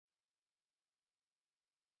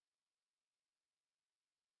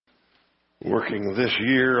Working this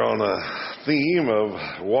year on a theme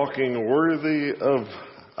of walking worthy of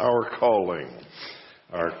our calling.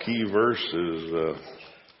 Our key verse is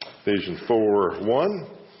Ephesians 4:1,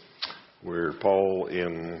 where Paul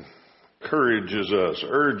encourages us,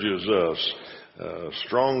 urges us,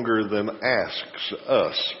 stronger than asks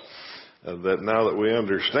us, that now that we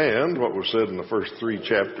understand what was said in the first 3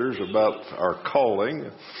 chapters about our calling,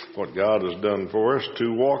 what God has done for us,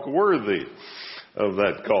 to walk worthy of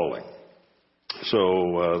that calling.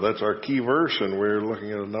 So that's our key verse, and we're looking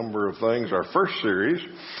at a number of things. Our first series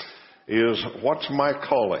is What's My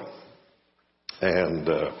Calling? And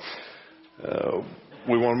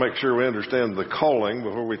we want to make sure we understand the calling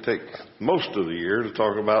before we take most of the year to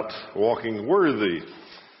talk about walking worthy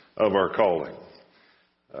of our calling.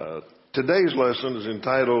 Today's lesson is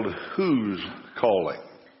entitled, Who's Calling?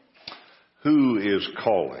 Who is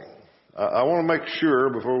calling? I want to make sure,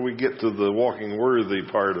 before we get to the walking worthy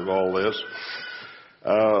part of all this,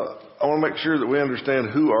 I want to make sure that we understand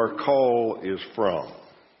who our call is from.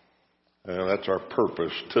 That's our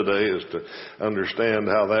purpose today, is to understand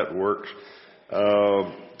how that works.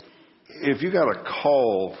 If you got a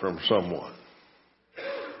call from someone,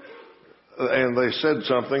 and they said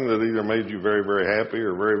something that either made you very, very happy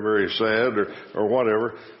or very, very sad or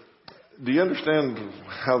whatever, do you understand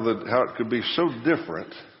how it could be so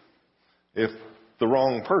different if the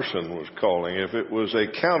wrong person was calling, if it was a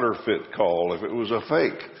counterfeit call, if it was a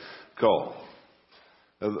fake call?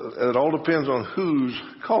 It all depends on who's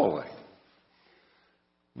calling.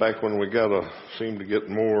 Back when we seemed to get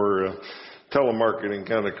more telemarketing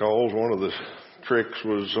kind of calls, one of the tricks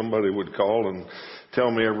was somebody would call and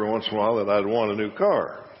tell me every once in a while that I'd want a new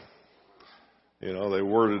car. You know, they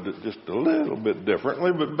worded it just a little bit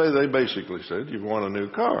differently, but they basically said, you want a new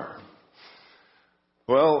car.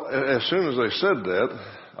 Well, as soon as they said that,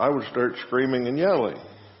 I would start screaming and yelling.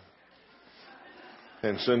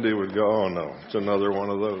 And Cindy would go, oh no, it's another one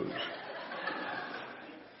of those.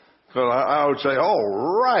 So I would say,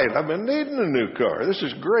 all right, I've been needing a new car. This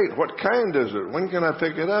is great. What kind is it? When can I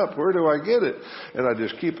pick it up? Where do I get it? And I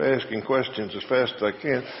just keep asking questions as fast as I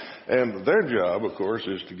can. And their job, of course,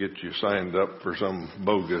 is to get you signed up for some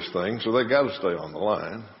bogus thing. So they got to stay on the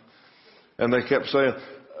line. And they kept saying,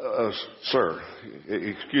 sir,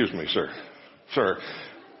 excuse me, sir.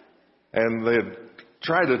 And they'd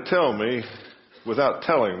try to tell me, without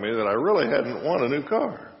telling me, that I really hadn't won a new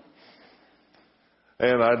car.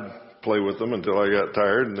 And I'd play with them until I got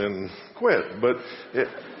tired and then quit. But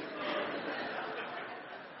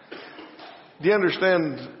do you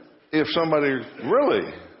understand if somebody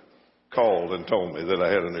really called and told me that I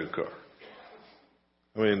had a new car?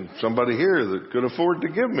 I mean, somebody here that could afford to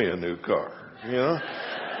give me a new car, you know?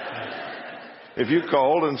 If you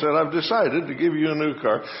called and said, I've decided to give you a new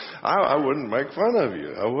car, I wouldn't make fun of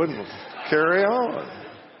you. I wouldn't carry on.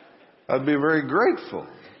 I'd be very grateful.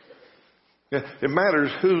 It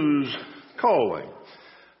matters who's calling.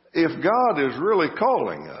 If God is really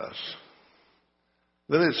calling us,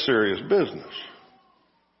 then it's serious business.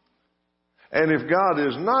 And if God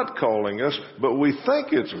is not calling us, but we think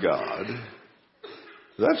it's God,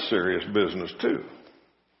 that's serious business too.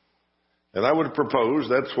 And I would propose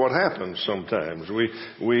that's what happens sometimes.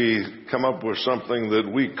 We come up with something that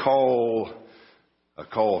we call a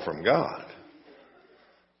call from God.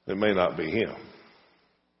 It may not be Him.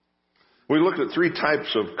 We looked at 3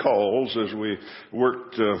 types of calls as we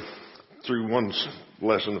worked through one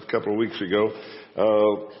lesson a couple of weeks ago.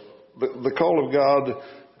 The call of God,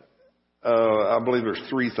 I believe there's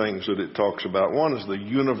 3 things that it talks about. One is the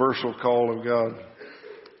universal call of God.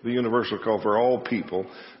 The universal call for all people.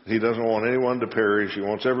 He doesn't want anyone to perish. He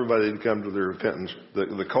wants everybody to come to their repentance.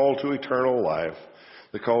 The call to eternal life.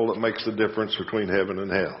 The call that makes the difference between heaven and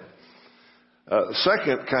hell.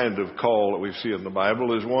 Second kind of call that we see in the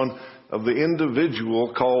Bible is one of the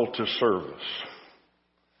individual call to service.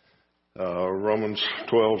 Romans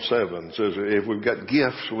 12:7 says if we've got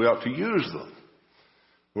gifts, we ought to use them.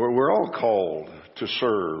 We're all called to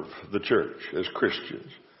serve the church as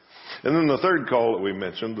Christians. And then the third call that we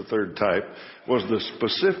mentioned, the third type, was the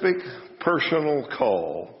specific personal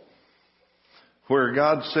call where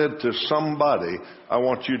God said to somebody, I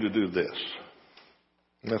want you to do this.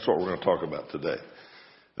 And that's what we're going to talk about today.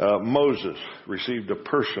 Moses received a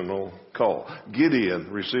personal call. Gideon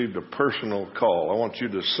received a personal call. I want you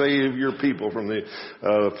to save your people from the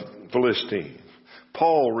Philistines.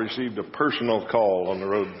 Paul received a personal call on the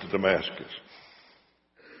road to Damascus.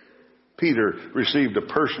 Peter received a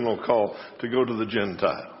personal call to go to the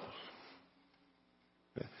Gentiles.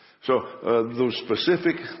 So those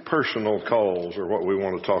specific personal calls are what we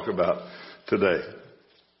want to talk about today.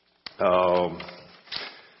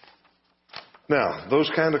 Now, those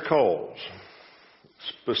kind of calls,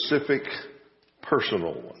 specific,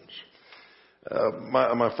 personal ones.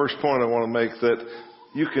 My first point I want to make that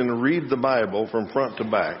you can read the Bible from front to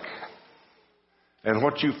back, and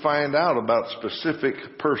what you find out about specific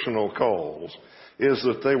personal calls is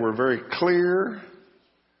that they were very clear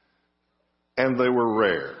and they were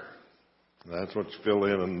rare. That's what's fill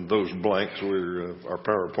in those blanks where our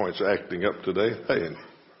PowerPoint's acting up today. Hey,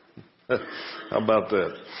 how about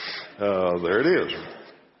that? There it is.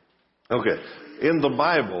 Okay. In the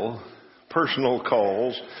Bible, personal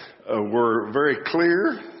calls were very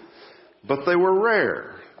clear, but they were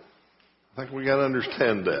rare. I think we got to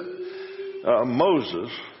understand that. Moses,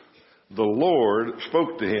 the Lord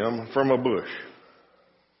spoke to him from a bush.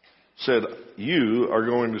 Said, "You are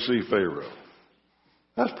going to see Pharaoh."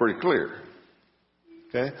 That's pretty clear.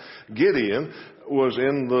 Okay. Gideon was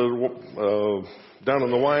in down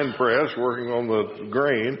in the wine press working on the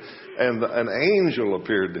grain, and an angel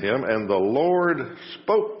appeared to him, and the Lord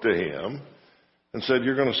spoke to him and said,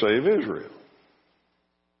 "You're going to save Israel."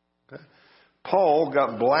 Okay. Paul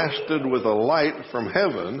got blasted with a light from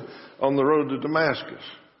heaven on the road to Damascus.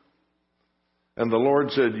 And the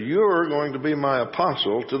Lord said, "You're going to be my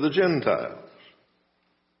apostle to the Gentiles."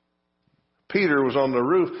 Peter was on the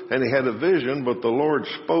roof and he had a vision, but the Lord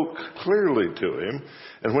spoke clearly to him.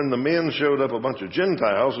 And when the men showed up, a bunch of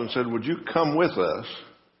Gentiles, and said, "Would you come with us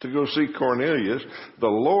to go see Cornelius?" the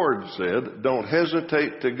Lord said, "Don't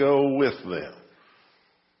hesitate to go with them."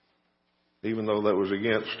 Even though that was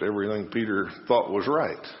against everything Peter thought was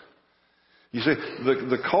right. You see,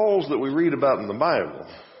 the calls that we read about in the Bible,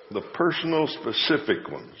 the personal, specific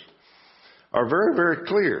ones, are very, very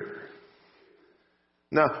clear.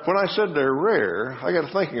 Now, when I said they're rare, I got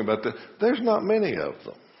to thinking about that. There's not many of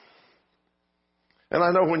them. And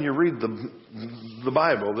I know when you read the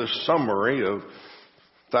Bible, this summary of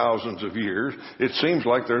thousands of years, it seems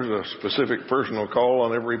like there's a specific personal call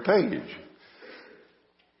on every page.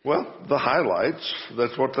 Well, the highlights,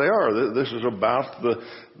 that's what they are. This is about the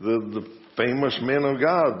famous men of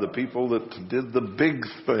God, the people that did the big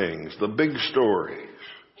things, the big stories.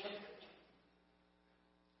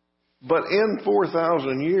 But in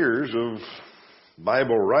 4,000 years of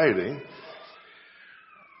Bible writing,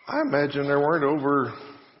 I imagine there weren't over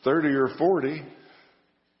 30 or 40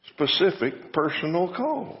 specific personal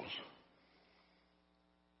calls.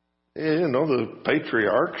 You know, the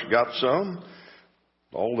patriarchs got some.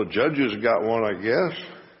 All the judges got one, I guess.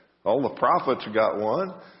 All the prophets got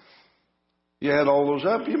one. You add all those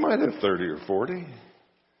up, you might have 30 or 40.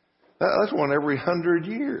 That's one every 100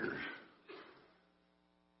 years.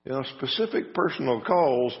 You know, specific personal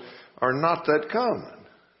calls are not that common.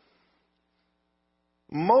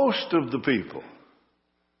 Most of the people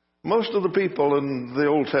in the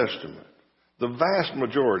Old Testament, the vast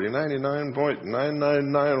majority,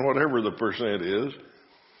 99.999, whatever the percent is,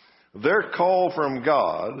 their call from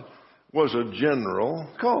God was a general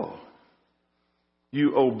call.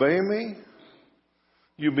 You obey me,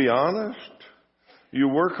 you be honest, you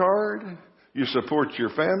work hard, you support your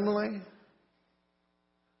family.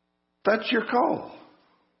 That's your call.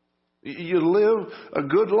 You live a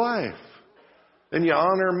good life. And you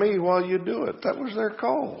honor me while you do it. That was their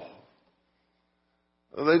call.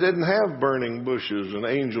 They didn't have burning bushes and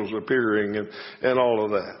angels appearing and all of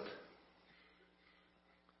that.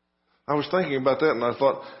 I was thinking about that and I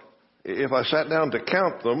thought, if I sat down to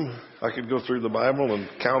count them, I could go through the Bible and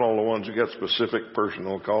count all the ones that got specific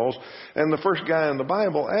personal calls. And the first guy in the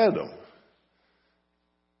Bible, Adam,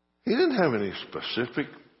 he didn't have any specific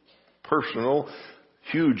personal,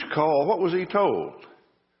 huge call. What was he told?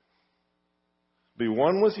 Be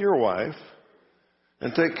one with your wife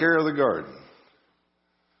and take care of the garden.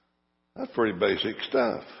 That's pretty basic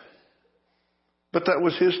stuff. But that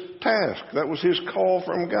was his task. That was his call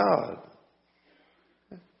from God.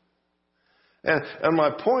 And my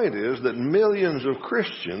point is that millions of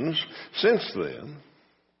Christians since then,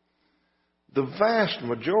 the vast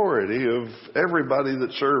majority of everybody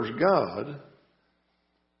that serves God,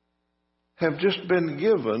 have just been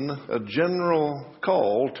given a general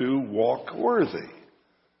call to walk worthy.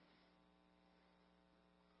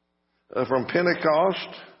 From Pentecost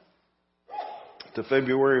to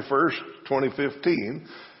February 1st, 2015,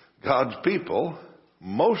 God's people,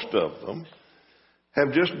 most of them,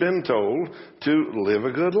 have just been told to live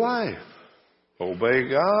a good life. Obey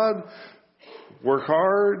God, work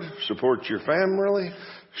hard, support your family,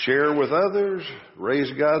 share with others,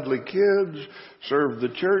 raise godly kids, serve the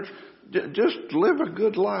church. Just live a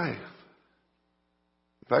good life.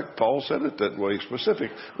 In fact, Paul said it that way,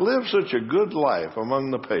 specific. Live such a good life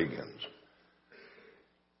among the pagans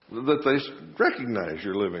that they recognize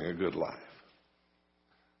you're living a good life.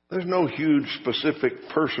 There's no huge, specific,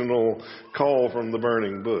 personal call from the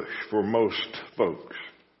burning bush for most folks.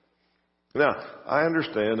 Now, I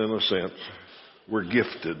understand in a sense we're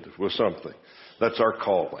gifted with something. That's our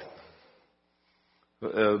calling.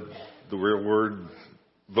 The real word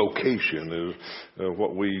vocation is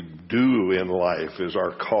what we do in life is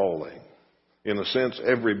our calling. In a sense,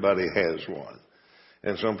 everybody has one.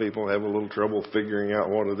 And some people have a little trouble figuring out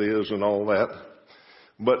what it is and all that.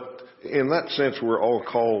 But in that sense, we're all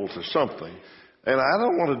called to something. And I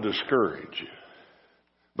don't want to discourage you.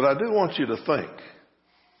 But I do want you to think.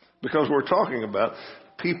 Because we're talking about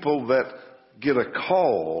people that get a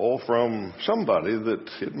call from somebody that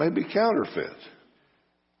it may be counterfeit.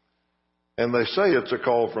 And they say it's a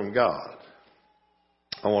call from God.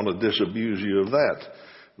 I want to disabuse you of that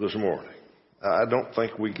this morning. I don't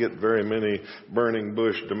think we get very many burning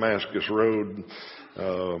bush, Damascus Road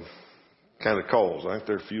kind of calls. I think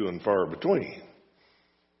they're few and far between.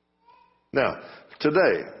 Now,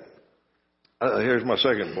 today, here's my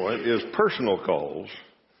second point, is personal calls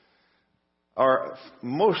are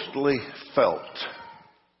mostly felt,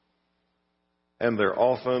 and they're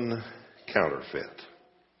often counterfeit.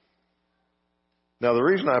 Now, the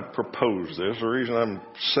reason I propose this, the reason I'm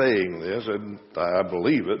saying this, and I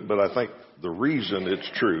believe it, but I think the reason it's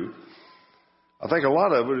true, I think a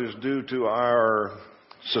lot of it is due to our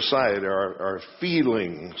society, our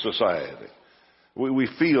feeling society. We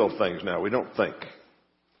feel things now. We don't think.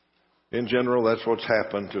 In general, that's what's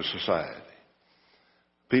happened to society.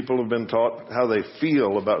 People have been taught how they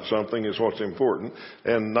feel about something is what's important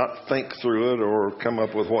and not think through it or come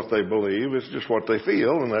up with what they believe. It's just what they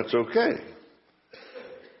feel, and that's okay.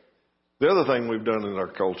 The other thing we've done in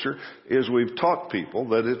our culture is we've taught people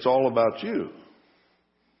that it's all about you.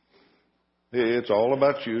 It's all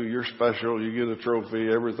about you. You're special. You get a trophy.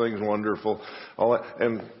 Everything's wonderful. All that.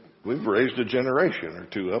 And we've raised a generation or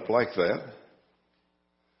two up like that.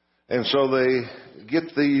 And so they get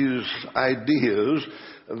these ideas.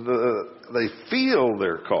 They feel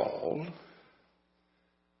they're called.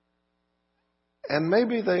 And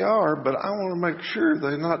maybe they are, but I want to make sure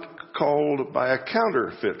they're not called by a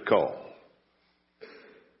counterfeit call.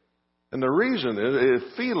 And the reason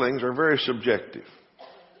is feelings are very subjective.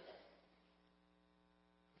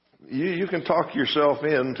 You can talk yourself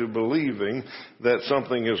into believing that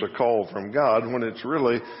something is a call from God when it's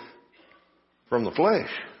really from the flesh.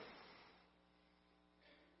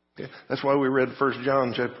 Okay? That's why we read 1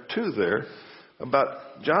 John chapter 2 there.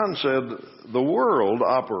 John said the world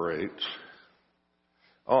operates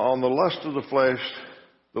on the lust of the flesh,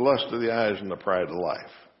 the lust of the eyes, and the pride of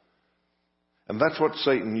life. And that's what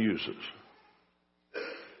Satan uses.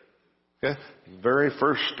 Okay? Very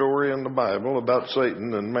first story in the Bible about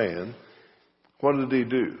Satan and man. What did he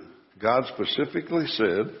do? God specifically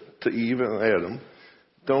said to Eve and Adam,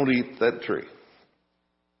 don't eat that tree.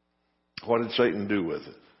 What did Satan do with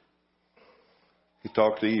it? He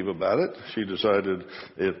talked to Eve about it. She decided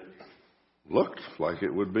it looked like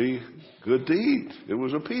it would be good to eat. It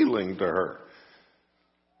was appealing to her.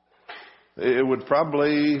 It would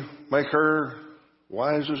probably make her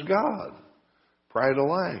wise as God. Pride of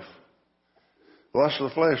life. Lust of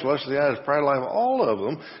the flesh, lust of the eyes, pride of life, all of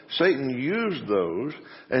them, Satan used those,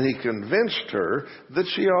 and he convinced her that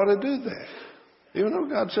she ought to do that, even though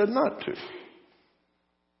God said not to.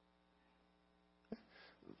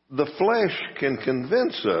 The flesh can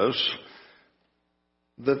convince us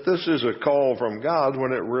that this is a call from God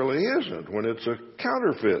when it really isn't, when it's a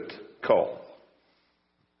counterfeit call.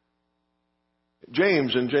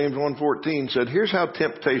 James in James 1:14 said, here's how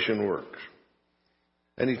temptation works.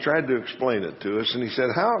 And he tried to explain it to us. And he said,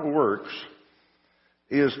 how it works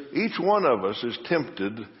is each one of us is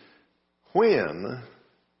tempted when,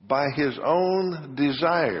 by his own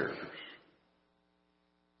desires,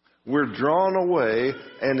 we're drawn away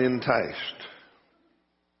and enticed.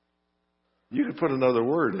 You could put another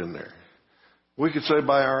word in there. We could say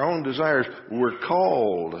by our own desires, we're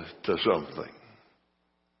called to something.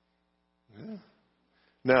 Yeah.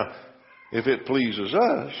 Now, if it pleases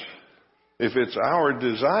us, if it's our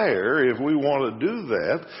desire, if we want to do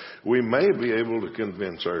that, we may be able to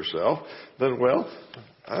convince ourselves that, well,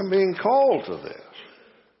 I'm being called to this.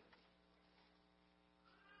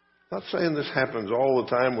 I'm not saying this happens all the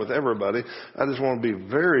time with everybody. I just want to be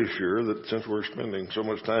very sure that since we're spending so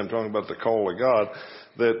much time talking about the call of God,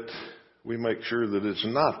 that we make sure that it's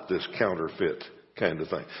not this counterfeit kind of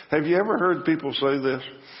thing. Have you ever heard people say this?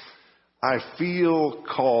 I feel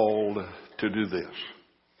called to do this.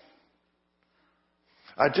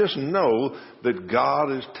 I just know that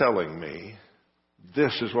God is telling me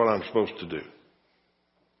this is what I'm supposed to do.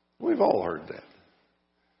 We've all heard that.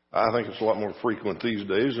 I think it's a lot more frequent these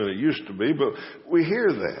days than it used to be, but we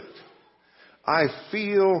hear that. I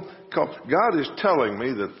feel God is telling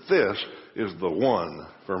me that this is the one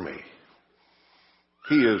for me.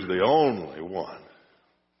 He is the only one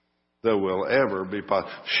that will ever be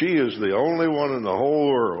possible. She is the only one in the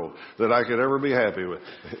whole world that I could ever be happy with.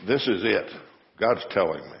 This is it. God's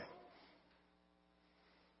telling me.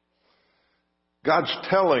 God's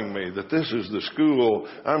telling me that this is the school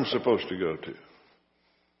I'm supposed to go to.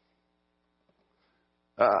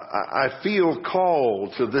 I feel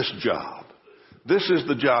called to this job. This is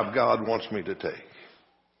the job God wants me to take.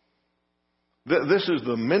 This is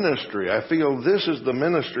the ministry. I feel this is the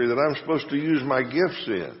ministry that I'm supposed to use my gifts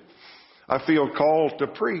in. I feel called to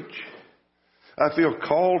preach. I feel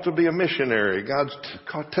called to be a missionary. God's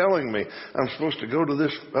telling me I'm supposed to go to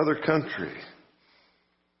this other country.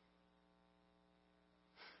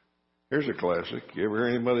 Here's a classic. You ever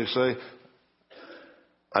hear anybody say,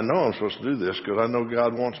 I know I'm supposed to do this because I know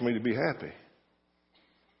God wants me to be happy.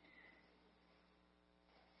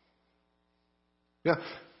 Yeah,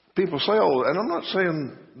 people say, oh, and I'm not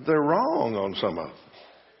saying they're wrong on some of them.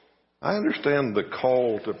 I understand the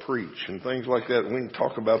call to preach and things like that. We can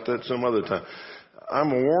talk about that some other time.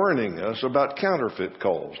 I'm warning us about counterfeit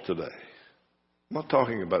calls today. I'm not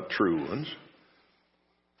talking about true ones.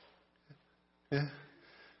 Yeah.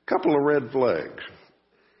 Couple of red flags.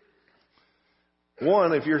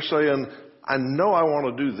 One, if you're saying, I know I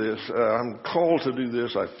want to do this, I'm called to do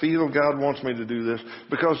this, I feel God wants me to do this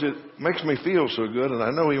because it makes me feel so good and I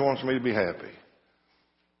know He wants me to be happy.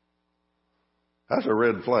 That's a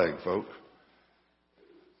red flag, folks.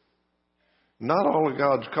 Not all of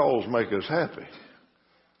God's calls make us happy.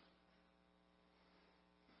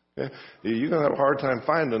 Okay? You're going to have a hard time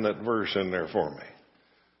finding that verse in there for me.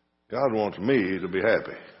 God wants me to be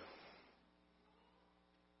happy.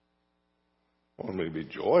 He wants me to be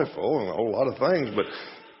joyful and a whole lot of things, but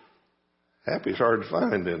happy is hard to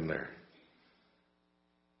find in there.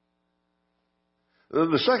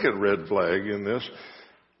 The second red flag in this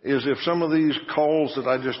is if some of these calls that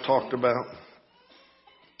I just talked about,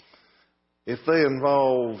 if they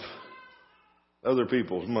involve other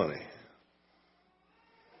people's money.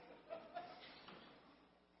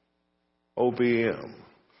 OPM.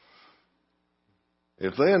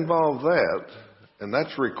 If they involve that, and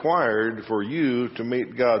that's required for you to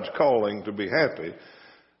meet God's calling to be happy,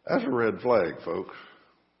 that's a red flag, folks.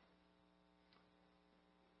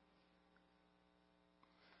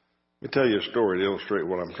 Let me tell you a story to illustrate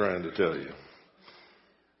what I'm trying to tell you.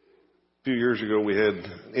 A few years ago, we had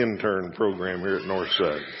an intern program here at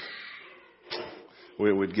Northside.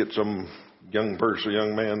 We'd get some young person,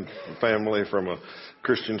 young man, family from a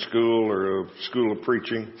Christian school or a school of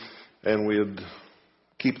preaching, and we'd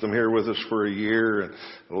keep them here with us for a year and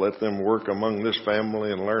let them work among this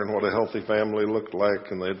family and learn what a healthy family looked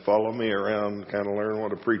like. And they'd follow me around and kind of learn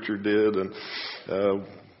what a preacher did. And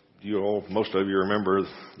most of you remember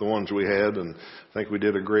the ones we had, and I think we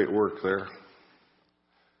did a great work there.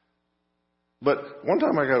 But one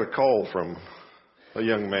time I got a call from a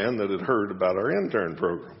young man that had heard about our intern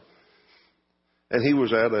program. And he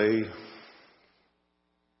was at a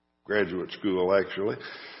graduate school, actually,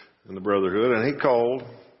 in the Brotherhood, and he called,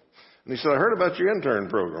 and he said, I heard about your intern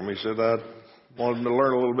program. He said, I wanted to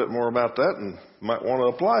learn a little bit more about that and might want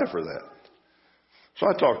to apply for that. So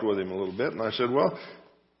I talked with him a little bit, and I said, well,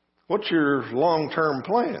 what's your long-term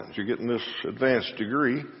plans? You're getting this advanced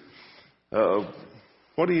degree.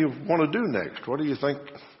 What do you want to do next? What do you think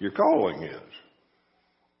your calling is?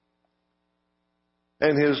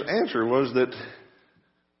 And his answer was that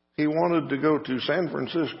he wanted to go to San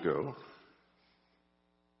Francisco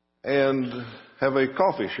and have a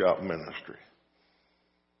coffee shop ministry.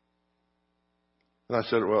 And I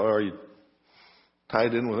said, well, are you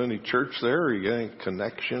tied in with any church there? Are you got any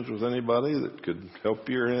connections with anybody that could help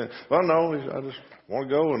you? Well, no, I just want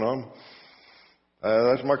to go, and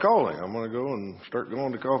that's my calling. I'm going to go and start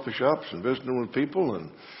going to coffee shops and visiting with people,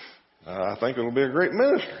 and I think it'll be a great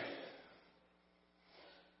ministry.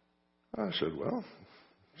 I said, well,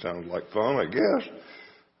 sounds like fun, I guess.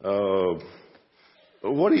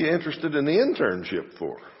 What are you interested in the internship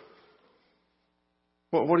for?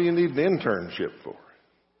 What do you need the internship for?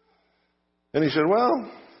 And he said,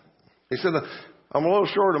 I'm a little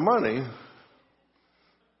short of money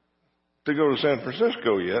to go to San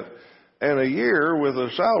Francisco yet, and a year with a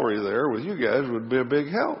salary there with you guys would be a big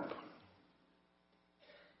help.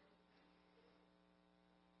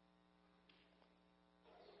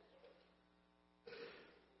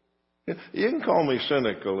 You can call me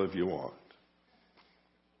cynical if you want.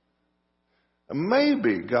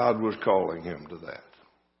 Maybe God was calling him to that.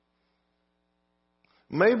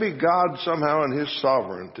 Maybe God somehow in His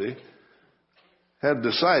sovereignty had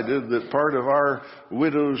decided that part of our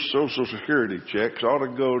widow's Social Security checks ought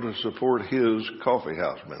to go to support His coffee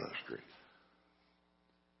house ministry.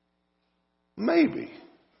 Maybe.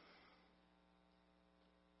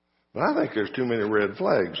 But I think there's too many red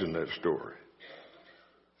flags in that story.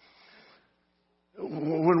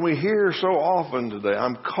 When we hear so often today,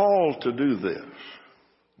 I'm called to do this.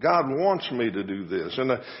 God wants me to do this,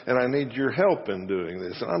 and I need your help in doing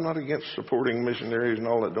this. And I'm not against supporting missionaries and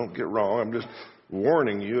all that. Don't get wrong. I'm just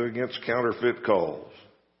warning you against counterfeit calls.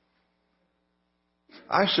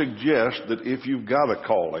 I suggest that if you've got a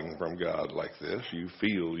calling from God like this, you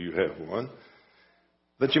feel you have one,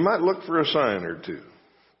 that you might look for a sign or two.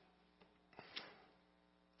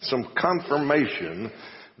 Some confirmation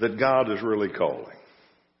that God is really calling.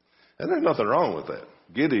 And there's nothing wrong with that.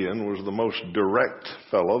 Gideon was the most direct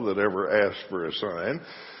fellow that ever asked for a sign.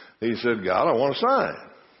 He said, God, I want a sign.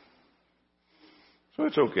 So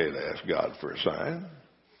it's okay to ask God for a sign.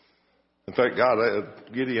 In fact,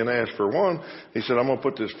 Gideon asked for one. He said, I'm going to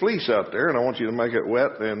put this fleece out there, and I want you to make it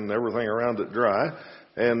wet and everything around it dry.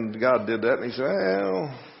 And God did that, and he said,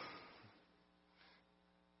 well,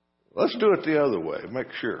 let's do it the other way.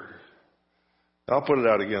 Make sure. I'll put it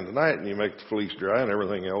out again tonight, and you make the fleece dry and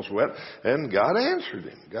everything else wet. And God answered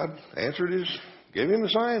him. God gave him the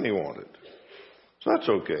sign he wanted. So that's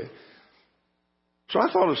okay. So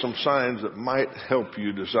I thought of some signs that might help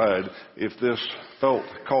you decide if this felt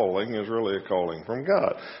calling is really a calling from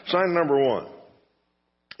God. Sign number one.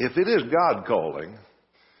 If it is God calling,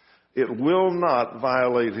 it will not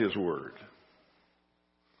violate His word.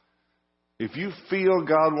 If you feel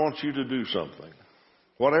God wants you to do something,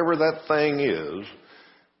 whatever that thing is,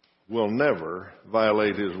 will never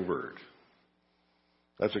violate His word.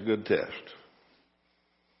 That's a good test.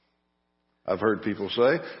 I've heard people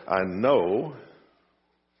say, I know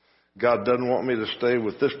God doesn't want me to stay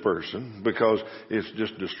with this person because it's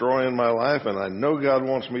just destroying my life, and I know God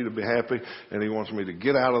wants me to be happy, and He wants me to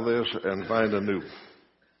get out of this and find a new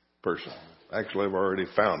person. Actually, I've already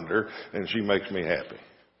found her, and she makes me happy.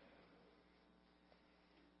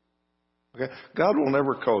 Okay? God will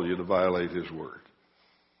never call you to violate His word.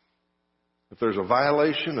 If there's a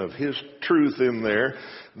violation of His truth in there,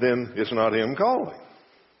 then it's not Him calling.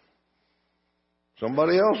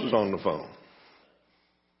 Somebody else is on the phone.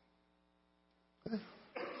 Okay?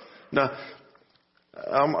 Now,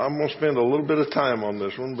 I'm going to spend a little bit of time on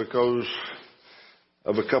this one because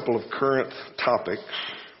of a couple of current topics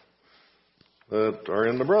that are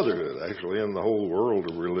in the brotherhood, actually in the whole world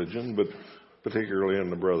of religion, but particularly in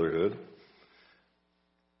the brotherhood.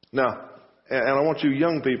 Now, and I want you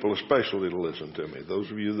young people especially to listen to me.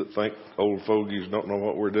 Those of you that think old fogies don't know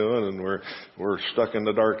what we're doing and we're stuck in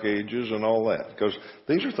the dark ages and all that. Because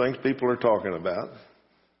these are things people are talking about.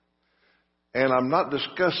 And I'm not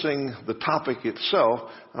discussing the topic itself.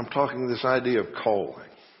 I'm talking this idea of calling.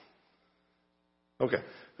 Okay.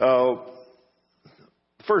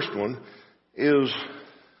 First one is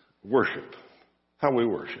worship. How we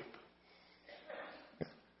worship.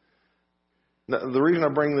 Now, the reason I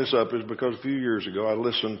bring this up is because a few years ago I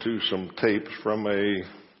listened to some tapes from a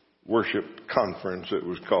worship conference, it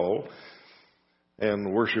was called,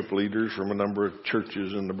 and worship leaders from a number of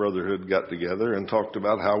churches in the brotherhood got together and talked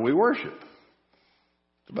about how we worship.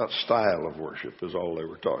 It's about style of worship is all they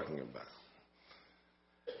were talking about.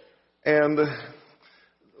 And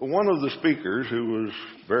one of the speakers, who was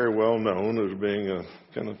very well known as being a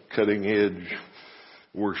kind of cutting edge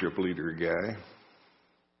worship leader guy,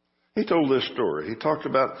 he told this story. He talked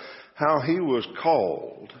about how he was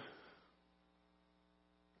called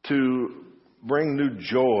to bring new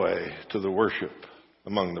joy to the worship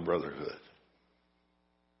among the brotherhood.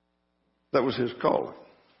 That was his calling.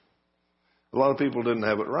 A lot of people didn't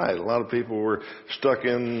have it right. A lot of people were stuck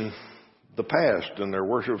in the past and their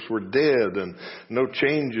worships were dead and no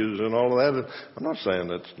changes and all of that. I'm not saying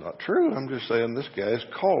that's not true. I'm just saying this guy's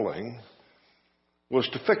calling was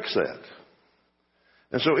to fix that.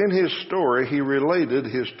 And so in his story, he related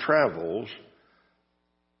his travels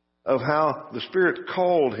of how the Spirit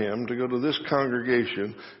called him to go to this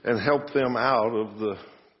congregation and help them out of the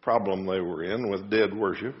problem they were in with dead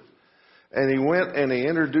worship. And he went and he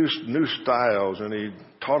introduced new styles and he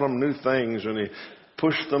taught them new things and he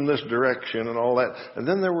pushed them this direction and all that. And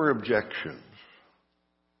then there were objections.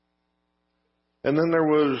 And then there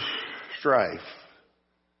was strife.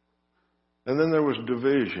 And then there was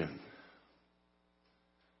division.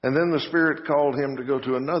 And then the Spirit called him to go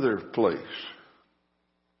to another place.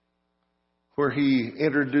 where he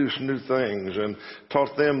introduced new things and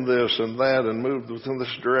taught them this and that and moved within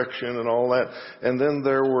this direction and all that. And then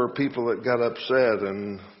there were people that got upset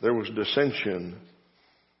and there was dissension.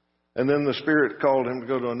 And then the Spirit called him to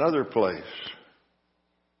go to another place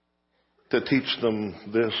to teach them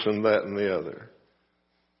this and that and the other.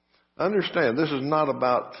 Understand, this is not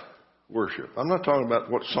about worship. I'm not talking about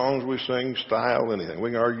what songs we sing, style, anything.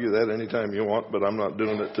 We can argue that anytime you want, but I'm not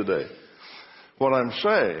doing it today. What I'm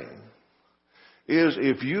saying is,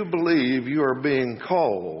 if you believe you are being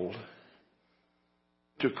called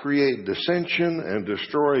to create dissension and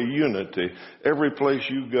destroy unity every place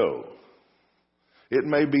you go, it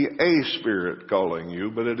may be a spirit calling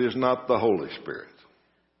you, but it is not the Holy Spirit.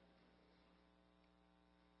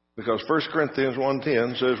 Because 1 Corinthians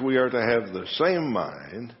 1:10 says we are to have the same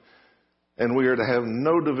mind and we are to have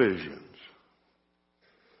no divisions.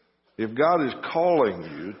 If God is calling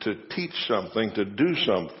you to teach something, to do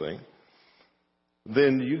something,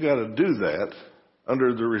 then you got to do that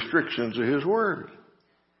under the restrictions of His Word.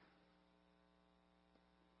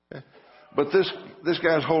 But this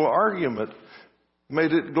guy's whole argument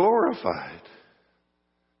made it glorified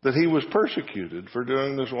that he was persecuted for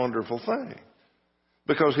doing this wonderful thing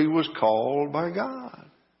because he was called by God.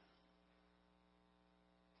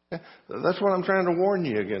 That's what I'm trying to warn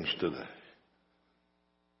you against today.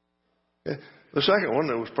 The second one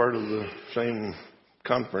that was part of the same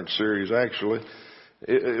conference series, actually,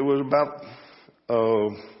 it was about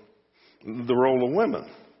the role of women,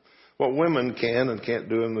 what women can and can't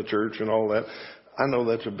do in the church and all that. I know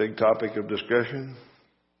that's a big topic of discussion.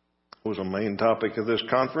 It was a main topic of this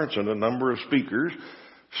conference, and a number of speakers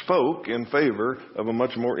spoke in favor of a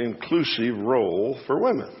much more inclusive role for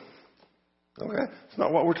women. Okay? It's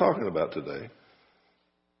not what we're talking about today.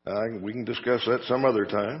 We can discuss that some other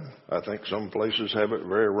time. I think some places have it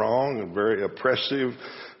very wrong and very oppressive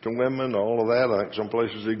to women, all of that. I think some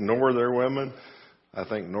places ignore their women. I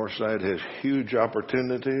think Northside has huge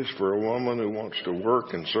opportunities for a woman who wants to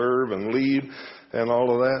work and serve and lead and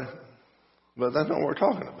all of that. But that's not what we're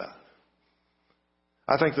talking about.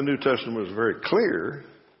 I think the New Testament is very clear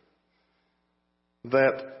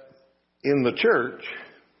that in the church,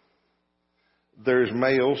 there's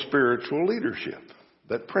male spiritual leadership.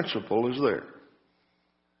 That principle is there.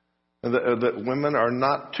 And that women are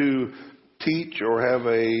not to teach or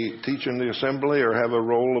teach in the assembly or have a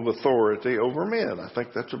role of authority over men. I think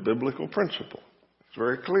that's a biblical principle. It's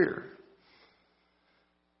very clear.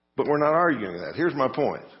 But we're not arguing that. Here's my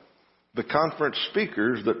point. The conference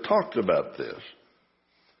speakers that talked about this,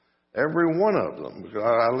 every one of them, because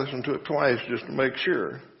I listened to it twice just to make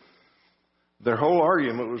sure, their whole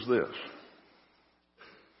argument was this.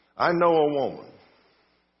 I know a woman.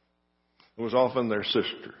 It was often their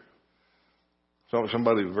sister.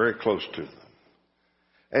 Somebody very close to them.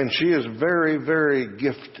 And she is very, very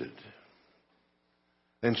gifted.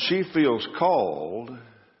 And she feels called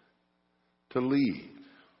to lead.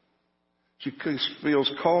 She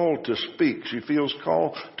feels called to speak. She feels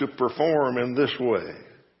called to perform in this way.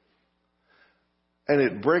 And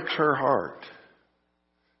it breaks her heart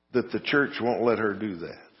that the church won't let her do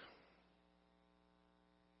that.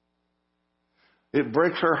 It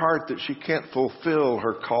breaks her heart that she can't fulfill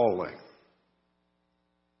her calling.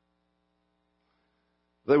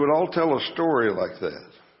 They would all tell a story like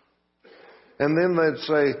that. And then they'd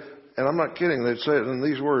say, and I'm not kidding, they'd say it in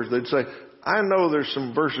these words, they'd say, I know there's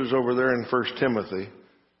some verses over there in 1 Timothy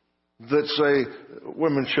that say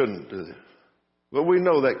women shouldn't do this. But we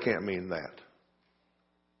know that can't mean that.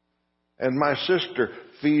 And my sister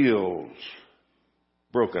feels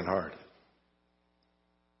brokenhearted.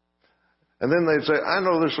 And then they'd say, I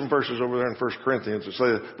know there's some verses over there in 1 Corinthians that say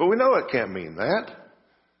that, but we know it can't mean that.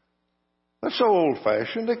 That's so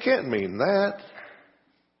old-fashioned. It can't mean that.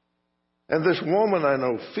 And this woman I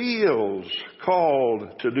know feels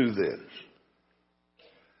called to do this.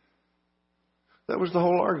 That was the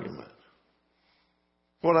whole argument.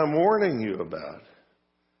 What I'm warning you about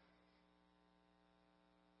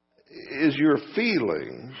is your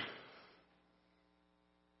feelings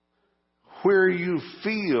where you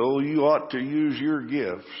feel you ought to use your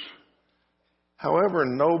gifts, however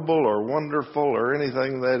noble or wonderful or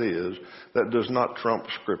anything that is, that does not trump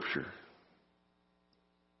Scripture.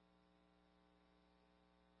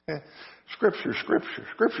 Scripture.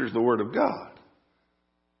 Scripture is the Word of God.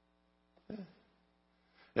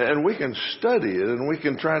 And we can study it and we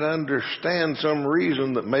can try to understand some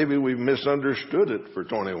reason that maybe we've misunderstood it for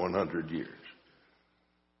 2,100 years.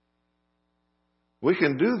 We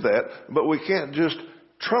can do that, but we can't just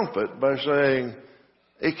trump it by saying,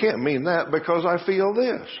 it can't mean that because I feel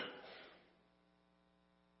this.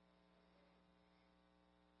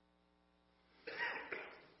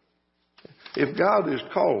 If God is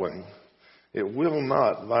calling, it will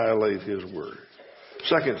not violate His word.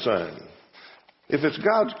 Second sign, if it's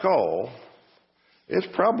God's call, it's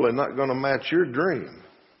probably not going to match your dream.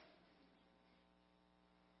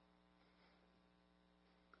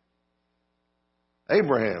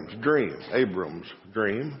 Abram's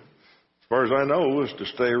dream, as far as I know, was to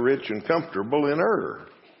stay rich and comfortable in Ur.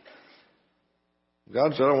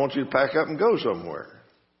 God said, I want you to pack up and go somewhere.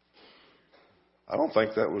 I don't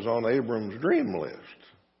think that was on Abram's dream list.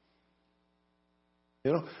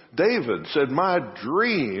 You know, David said, my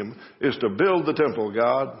dream is to build the temple,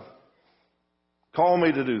 God. Call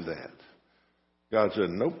me to do that. God said,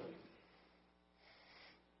 nope.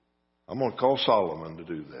 I'm going to call Solomon to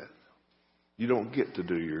do that. You don't get to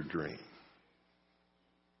do your dream.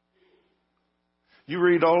 You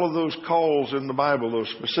read all of those calls in the Bible,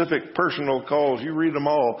 those specific personal calls, you read them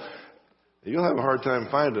all, you'll have a hard time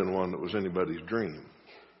finding one that was anybody's dream.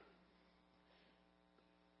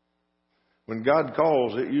 When God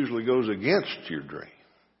calls, it usually goes against your dream.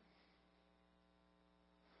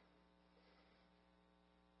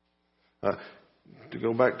 To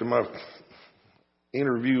go back to my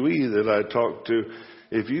interviewee that I talked to,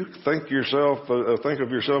 if you think of yourself as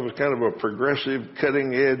kind of a progressive,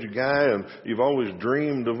 cutting-edge guy, and you've always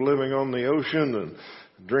dreamed of living on the ocean and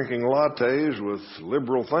drinking lattes with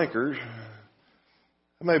liberal thinkers,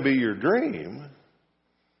 that may be your dream.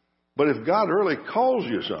 But if God really calls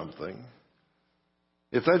you something,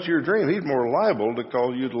 if that's your dream, He's more liable to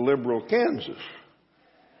call you to liberal Kansas.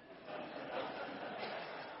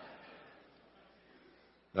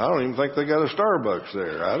 I don't even think they got a Starbucks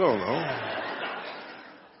there. I don't know.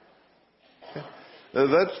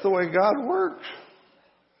 That's the way God works.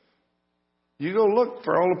 You go look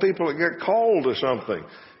for all the people that get called to something,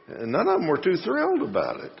 and none of them were too thrilled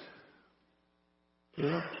about it. You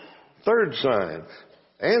know? Third sign,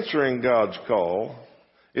 answering God's call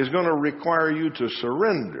is going to require you to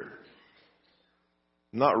surrender,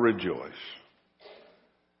 not rejoice.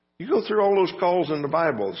 You go through all those calls in the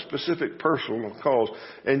Bible, specific personal calls,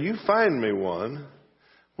 and you find me one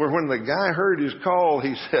where when the guy heard his call,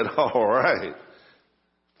 he said, all right,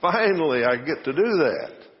 finally I get to do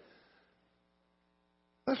that.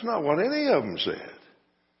 That's not what any of them said.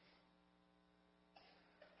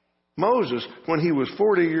 Moses, when he was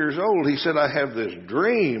 40 years old, he said, I have this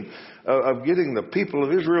dream of getting the people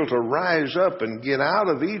of Israel to rise up and get out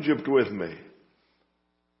of Egypt with me.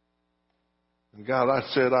 And God, I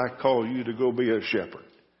said, I call you to go be a shepherd.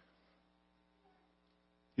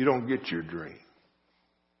 You don't get your dream.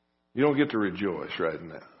 You don't get to rejoice right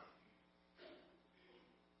now.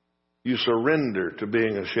 You surrender to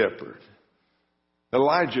being a shepherd.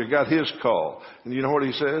 Elijah got his call. And you know what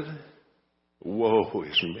he said? Woe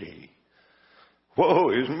is me.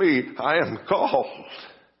 Woe is me. I am called.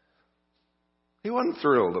 He wasn't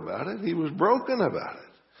thrilled about it. He was broken about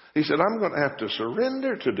it. He said, I'm going to have to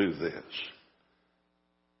surrender to do this.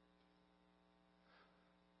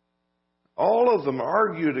 All of them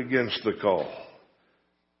argued against the call.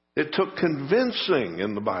 It took convincing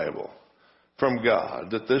in the Bible from God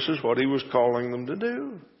that this is what He was calling them to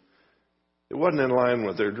do. It wasn't in line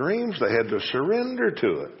with their dreams. They had to surrender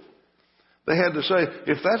to it. They had to say,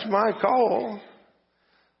 if that's my call,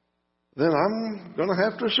 then I'm going to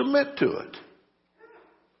have to submit to it.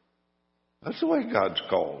 That's the way God's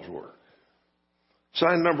calls work.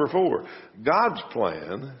 Sign number 4, God's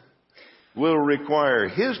plan will require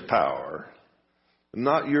His power,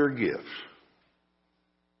 not your gifts.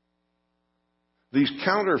 These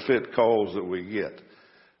counterfeit calls that we get,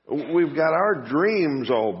 we've got our dreams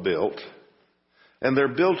all built, and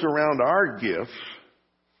they're built around our gifts.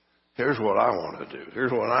 Here's what I want to do.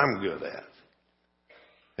 Here's what I'm good at.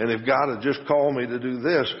 And if God had just called me to do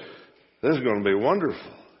this, this is going to be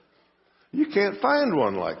wonderful. You can't find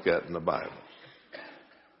one like that in the Bible.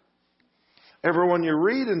 Everyone you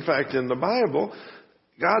read, in fact, in the Bible,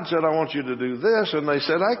 God said, I want you to do this, and they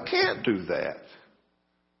said, I can't do that.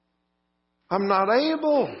 I'm not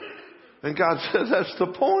able. And God said, that's the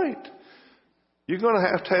point. You're going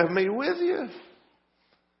to have me with you.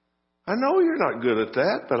 I know you're not good at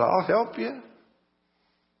that, but I'll help you.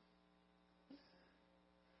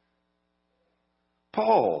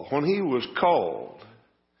 Paul, when he was called,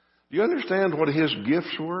 do you understand what his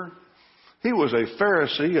gifts were? He was a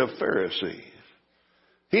Pharisee of Pharisees.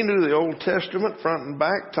 He knew the Old Testament front and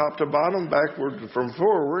back, top to bottom, backward from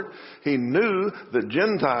forward. He knew that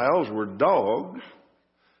Gentiles were dogs.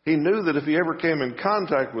 He knew that if he ever came in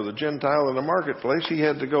contact with a Gentile in the marketplace, he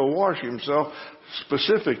had to go wash himself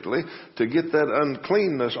specifically to get that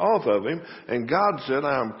uncleanness off of him. And God said,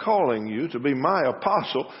 I am calling you to be my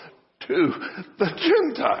apostle to the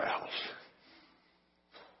Gentiles.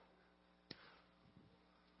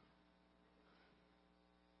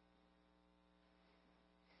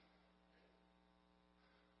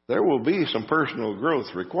 there will be some personal growth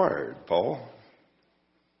required, Paul.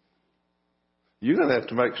 You're going to have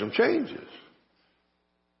to make some changes.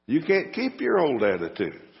 You can't keep your old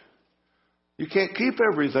attitude. You can't keep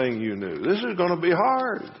everything you knew. This is going to be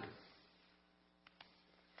hard.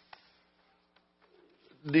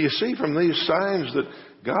 Do you see from these signs that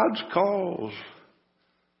God's calls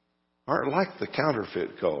aren't like the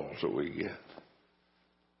counterfeit calls that we get?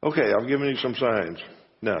 Okay, I've given you some signs.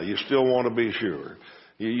 Now, you still want to be sure.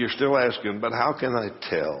 You're still asking, but how can I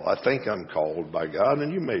tell? I think I'm called by God,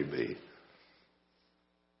 and you may be.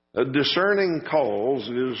 Discerning calls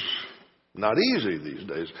is not easy these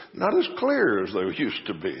days. Not as clear as they used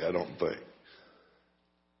to be, I don't think.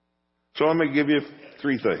 So I'm going to give you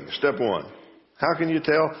 3 things. Step 1. How can you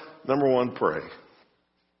tell? Number 1, pray.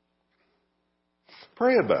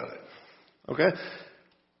 Pray about it. Okay?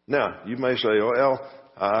 Now, you may say, well,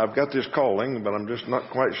 I've got this calling, but I'm just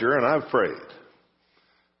not quite sure, and I've prayed.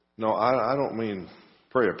 No, I don't mean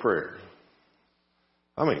pray a prayer.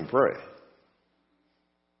 I mean pray.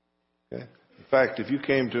 Okay? In fact, if you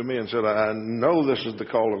came to me and said, I know this is the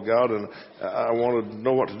call of God, and I want to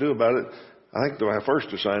know what to do about it, I think my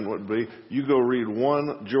first assignment would be, you go read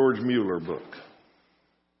one George Mueller book.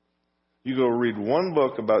 You go read one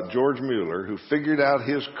book about George Mueller, who figured out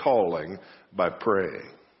his calling by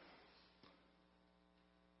praying.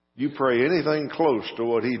 You pray anything close to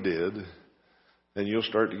what he did, and you'll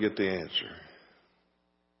start to get the answer.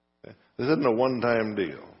 Okay? This isn't a one-time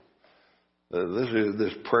deal. This is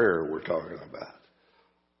this prayer we're talking about.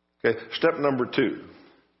 Okay, step number 2,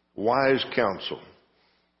 wise counsel.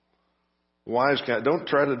 Wise counsel. Don't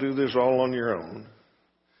try to do this all on your own.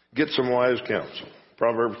 Get some wise counsel.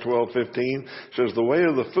 Proverbs 12:15 says, the way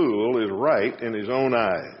of the fool is right in his own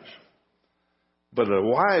eyes, but a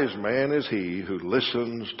wise man is he who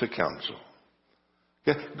listens to counsel.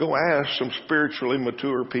 Okay? Go ask some spiritually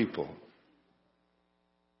mature people.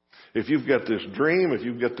 If you've got this dream, if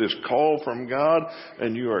you've got this call from God,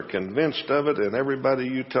 and you are convinced of it, and everybody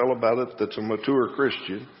you tell about it that's a mature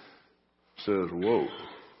Christian says, whoa,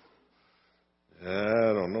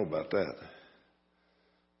 I don't know about that.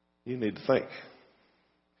 You need to think.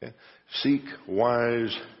 Okay? Seek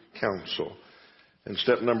wise counsel. And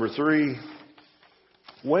step number 3,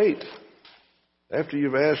 wait. After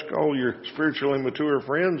you've asked all your spiritually mature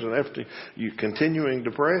friends, and after you continuing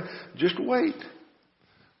to pray, just wait.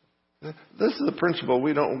 This is the principle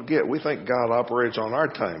we don't get. We think God operates on our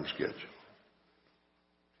time schedule.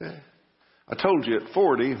 Okay? I told you at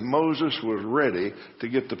 40, Moses was ready to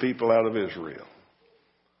get the people out of Israel.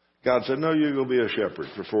 God said, no, you're going to be a shepherd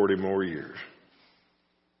for 40 more years.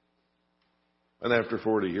 And after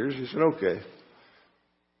 40 years, he said, okay,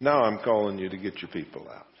 now I'm calling you to get your people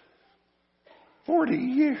out. 40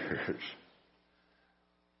 years.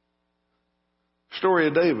 Story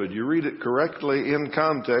of David, you read it correctly in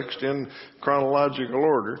context, in chronological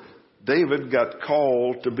order. David got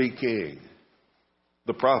called to be king.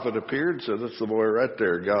 The prophet appeared and said, that's the boy right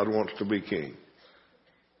there. God wants to be king.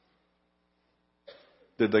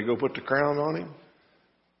 Did they go put the crown on him?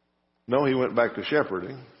 No, he went back to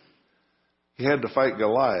shepherding. He had to fight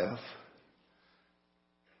Goliath.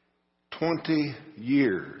 20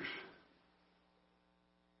 years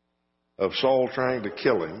of Saul trying to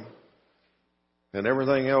kill him and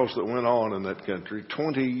everything else that went on in that country.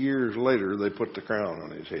 20 years later, they put the crown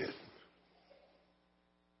on his head.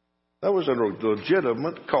 That was a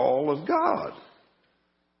legitimate call of God.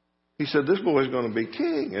 He said, this boy's going to be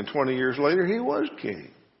king. And 20 years later, he was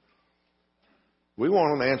king. We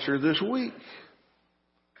want an answer this week.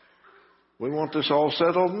 We want this all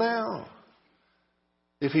settled now.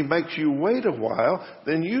 If he makes you wait a while,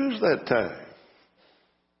 then use that time.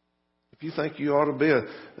 If you think you ought to be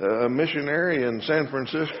a missionary in San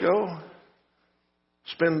Francisco,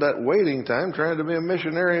 spend that waiting time trying to be a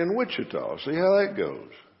missionary in Wichita. See how that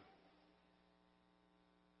goes.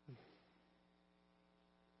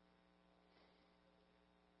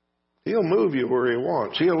 He'll move you where he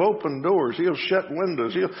wants. He'll open doors. He'll shut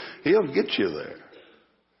windows. He'll get you there.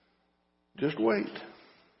 Just wait.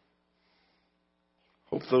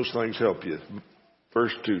 Hope those things help you.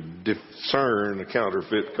 First to discern the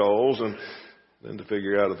counterfeit calls, and then to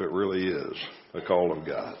figure out if it really is a call of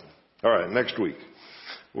God. All right, next week.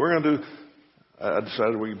 We're going to do, I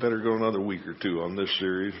decided we better go another week or 2 on this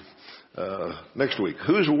series. Next week,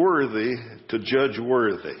 who's worthy to judge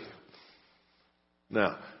worthy?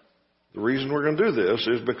 Now, the reason we're going to do this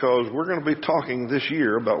is because we're going to be talking this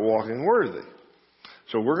year about walking worthy.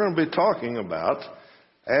 So we're going to be talking about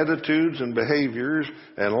attitudes and behaviors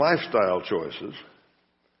and lifestyle choices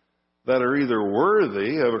that are either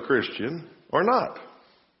worthy of a Christian or not.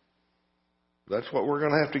 That's what we're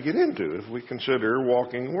going to have to get into if we consider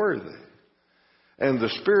walking worthy. And the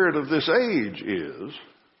spirit of this age is,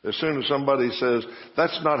 as soon as somebody says,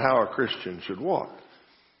 that's not how a Christian should walk.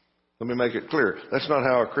 Let me make it clear. That's not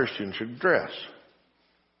how a Christian should dress.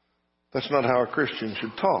 That's not how a Christian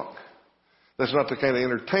should talk. That's not the kind of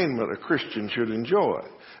entertainment a Christian should enjoy.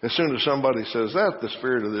 As soon as somebody says that, the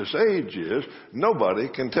spirit of this age is, nobody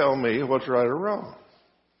can tell me what's right or wrong.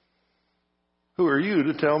 Who are you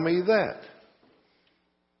to tell me that?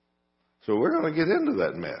 So we're going to get into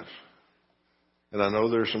that mess. And I know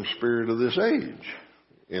there's some spirit of this age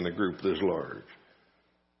in a group this large.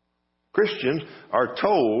 Christians are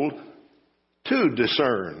told to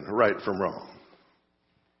discern right from wrong.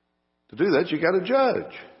 To do that, you got to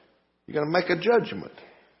judge. You got to make a judgment.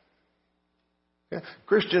 Okay?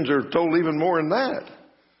 Christians are told even more than that.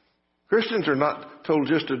 Christians are not told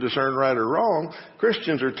just to discern right or wrong.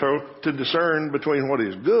 Christians are told to discern between what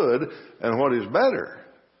is good and what is better.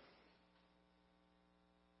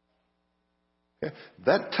 Okay?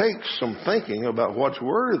 That takes some thinking about what's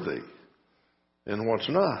worthy and what's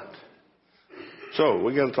not. So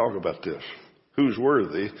we got to talk about this. Who's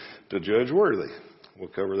worthy to judge worthy? We'll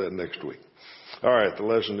cover that next week. All right, the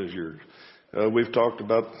lesson is yours. We've talked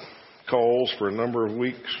about calls for a number of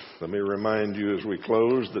weeks. Let me remind you as we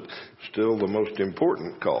close that still the most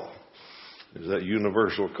important call is that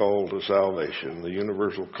universal call to salvation, the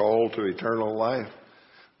universal call to eternal life,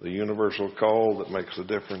 the universal call that makes the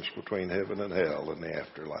difference between heaven and hell and the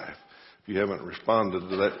afterlife. If you haven't responded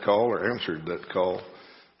to that call or answered that call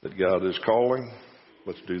that God is calling,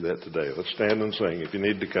 let's do that today. Let's stand and sing. If you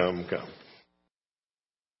need to come, come.